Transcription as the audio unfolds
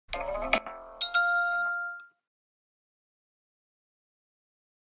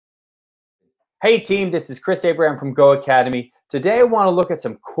Hey team, this is Chris Abraham from GOHAcademy. Today I want to look at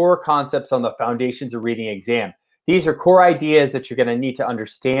some core concepts on the Foundations of Reading exam. These are core ideas that you're going to need to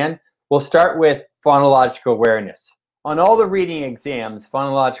understand. We'll start with phonological awareness. On all the reading exams,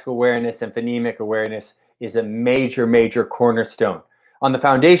 phonological awareness and phonemic awareness is a major cornerstone. On the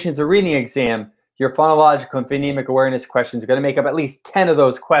Foundations of Reading exam, your phonological and phonemic awareness questions are going to make up at least 10 of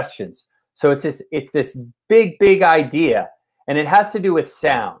those questions. So it's this big idea. And it has to do with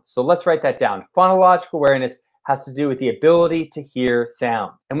sounds. So let's write that down. Phonological awareness has to do with the ability to hear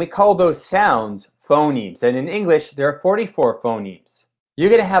sounds. And we call those sounds phonemes. And in English, there are 44 phonemes.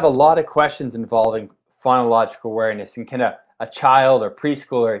 You're going to have a lot of questions involving phonological awareness. And can a child or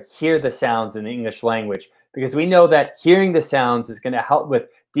preschooler hear the sounds in the English language? Because we know that hearing the sounds is going to help with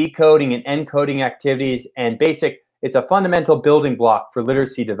decoding and encoding activities and it's a fundamental building block for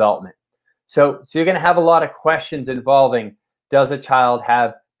literacy development. So you're going to have a lot of questions involving, does a child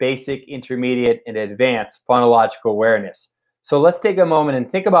have basic, intermediate, and advanced phonological awareness? So let's take a moment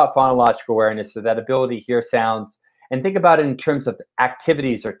and think about phonological awareness, so that ability to hear sounds, and think about it in terms of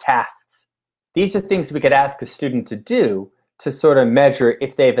activities or tasks. These are things we could ask a student to do to sort of measure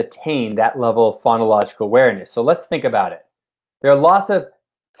if they've attained that level of phonological awareness. So let's think about it. There are lots of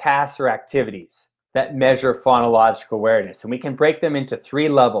tasks or activities that measure phonological awareness, and we can break them into 3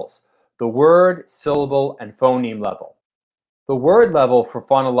 levels: the word, syllable, and phoneme level. The word level for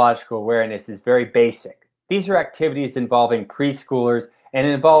phonological awareness is very basic. These are activities involving preschoolers, and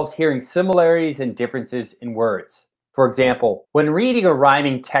it involves hearing similarities and differences in words. For example, when reading a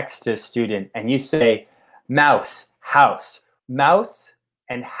rhyming text to a student and you say mouse, house, mouse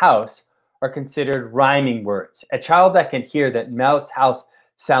and house are considered rhyming words. A child that can hear that mouse, house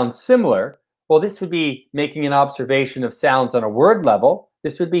sounds similar, well, this would be making an observation of sounds on a word level.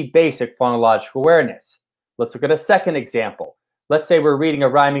 This would be basic phonological awareness. Let's look at a second example. Let's say we're reading a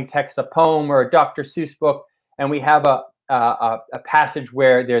rhyming text, a poem, or a Dr. Seuss book, and we have a passage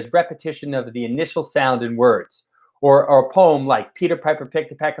where there's repetition of the initial sound in words, or a poem like Peter Piper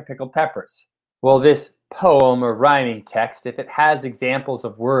picked a peck of pickled peppers. Well, this poem or rhyming text, if it has examples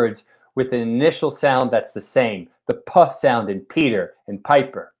of words with an initial sound that's the same, the p sound in Peter and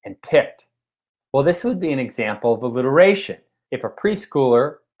Piper and picked, well, this would be an example of alliteration. If a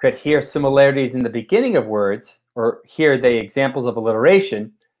preschooler could hear similarities in the beginning of words, or hear the examples of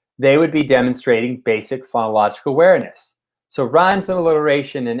alliteration, they would be demonstrating basic phonological awareness. So rhymes and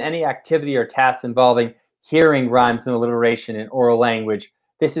alliteration in any activity or task involving hearing rhymes and alliteration in oral language,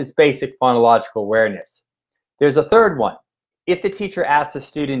 this is basic phonological awareness. There's a third one. If the teacher asks a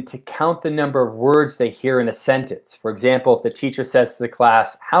student to count the number of words they hear in a sentence, for example, if the teacher says to the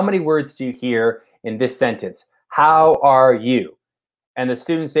class, how many words do you hear in this sentence? How are you? And the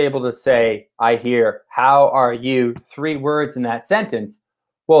student's able to say, I hear, how are you, 3 words in that sentence.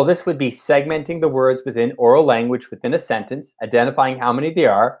 Well, this would be segmenting the words within oral language within a sentence, identifying how many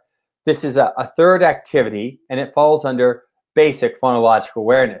there are. This is a third activity, and it falls under basic phonological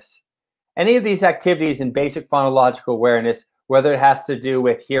awareness. Any of these activities in basic phonological awareness, whether it has to do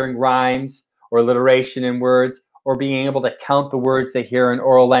with hearing rhymes or alliteration in words, or being able to count the words they hear in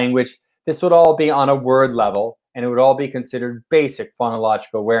oral language, this would all be on a word level, and it would all be considered basic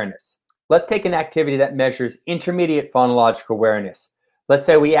phonological awareness. Let's take an activity that measures intermediate phonological awareness. Let's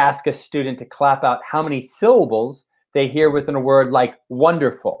say we ask a student to clap out how many syllables they hear within a word like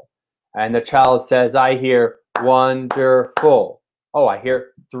wonderful. And the child says, I hear wonderful. Oh, I hear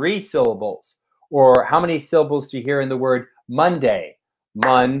 3 syllables. Or how many syllables do you hear in the word Monday?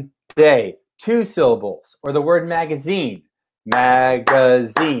 Monday. 2 syllables. Or the word magazine?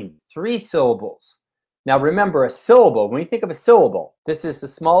 Magazine. 3 syllables. Now remember, a syllable, when you think of a syllable, this is the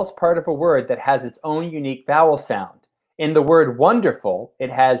smallest part of a word that has its own unique vowel sound. In the word wonderful,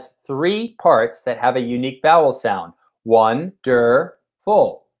 it has 3 parts that have a unique vowel sound.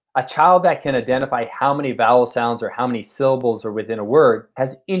 Wonderful. A child that can identify how many vowel sounds or how many syllables are within a word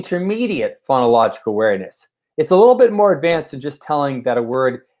has intermediate phonological awareness. It's a little bit more advanced than just telling that a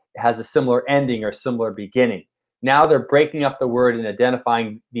word has a similar ending or similar beginning. Now they're breaking up the word and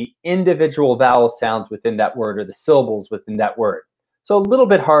identifying the individual vowel sounds within that word or the syllables within that word. So a little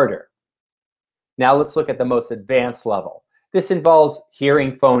bit harder. Now let's look at the most advanced level. This involves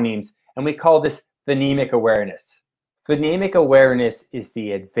hearing phonemes, and we call this phonemic awareness. Phonemic awareness is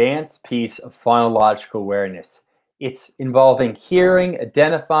the advanced piece of phonological awareness. It's involving hearing,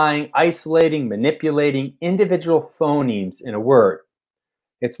 identifying, isolating, manipulating individual phonemes in a word.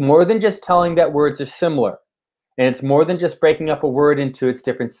 It's more than just telling that words are similar. And it's more than just breaking up a word into its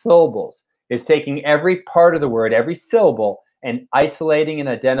different syllables. It's taking every part of the word, every syllable, and isolating and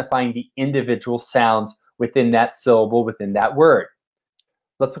identifying the individual sounds within that syllable, within that word.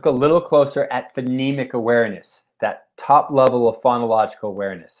 Let's look a little closer at phonemic awareness, that top level of phonological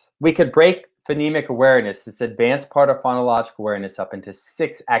awareness. We could break phonemic awareness, this advanced part of phonological awareness, up into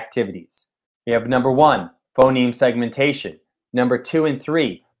 6 activities. We have number 1, phoneme segmentation. Number 2 and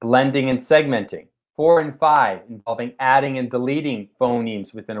 3, blending and segmenting. 4 and 5, involving adding and deleting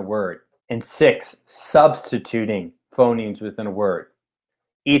phonemes within a word. And 6, substituting phonemes within a word.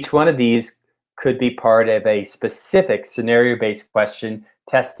 Each one of these could be part of a specific scenario-based question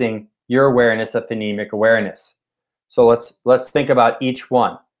testing your awareness of phonemic awareness. So let's think about each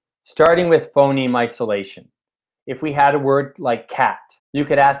one. Starting with phoneme isolation. If we had a word like cat, you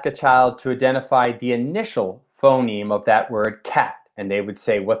could ask a child to identify the initial phoneme of that word cat, and they would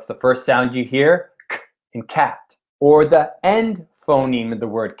say, what's the first sound you hear? K in cat. Or the end phoneme of the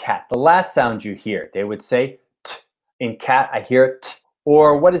word cat, the last sound you hear. They would say, t in cat, I hear t.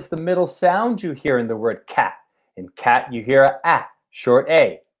 Or what is the middle sound you hear in the word cat? In cat, you hear a, short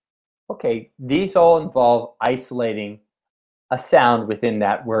a. Okay, these all involve isolating a sound within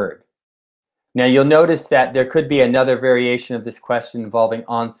that word. Now you'll notice that there could be another variation of this question involving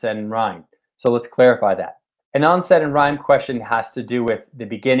onset and rhyme. So let's clarify that. An onset and rhyme question has to do with the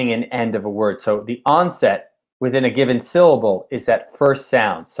beginning and end of a word. So the onset within a given syllable is that first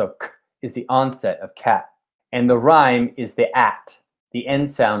sound. So k is the onset of cat. And the rhyme is the at, the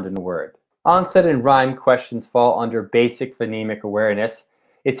end sound in the word. Onset and rhyme questions fall under basic phonemic awareness.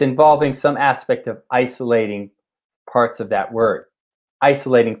 It's involving some aspect of isolating parts of that word,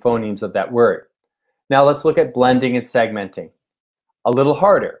 isolating phonemes of that word. Now let's look at blending and segmenting. A little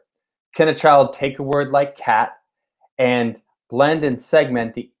harder. Can a child take a word like cat and blend and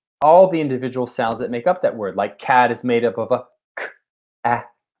segment all the individual sounds that make up that word? Like cat is made up of a k, a,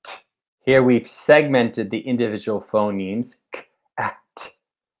 t. Here we've segmented the individual phonemes, k, a, t,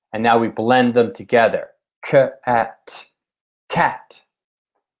 and now we blend them together. K, a, t, cat.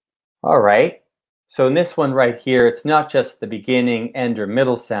 All right. So in this one right here, it's not just the beginning, end, or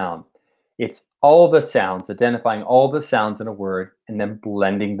middle sound. It's all the sounds, identifying all the sounds in a word and then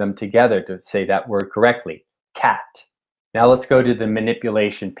blending them together to say that word correctly. Cat. Now let's go to the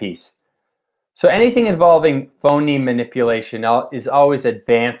manipulation piece. So anything involving phoneme manipulation is always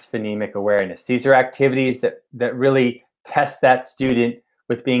advanced phonemic awareness. These are activities that really test that student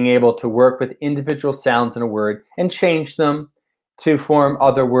with being able to work with individual sounds in a word and change them to form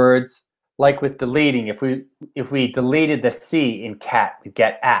other words. Like with deleting, if we deleted the C in cat, we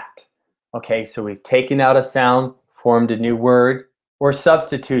get at. Okay, so we've taken out a sound, formed a new word. Or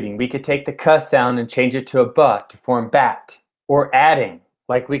substituting, we could take the k sound and change it to a b to form bat. Or adding,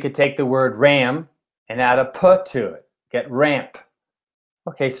 like we could take the word ram and add a p to it, get ramp.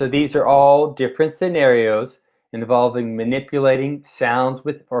 Okay, so these are all different scenarios involving manipulating sounds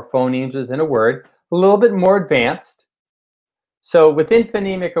or phonemes within a word, a little bit more advanced. So within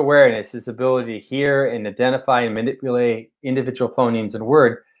phonemic awareness, this ability to hear and identify and manipulate individual phonemes in a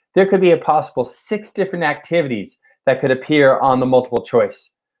word, there could be a possible 6 different activities that could appear on the multiple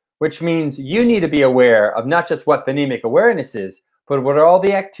choice, which means you need to be aware of not just what phonemic awareness is, but what are all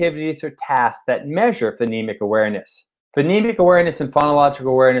the activities or tasks that measure phonemic awareness. Phonemic awareness and phonological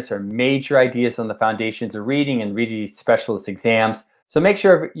awareness are major ideas on the foundations of reading and reading specialist exams. So make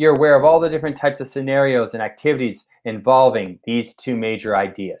sure you're aware of all the different types of scenarios and activities involving these 2 major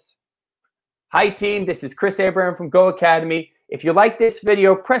ideas. Hi team, this is Chris Abraham from GOHAcademy. If you like this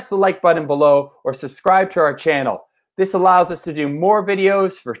video, press the like button below or subscribe to our channel. This allows us to do more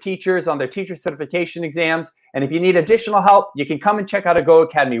videos for teachers on their teacher certification exams. And if you need additional help, you can come and check out a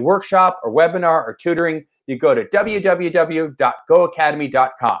GOHAcademy workshop or webinar or tutoring. You go to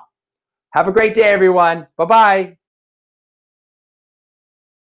www.GOHAcademy.com. Have a great day, everyone. Bye-bye.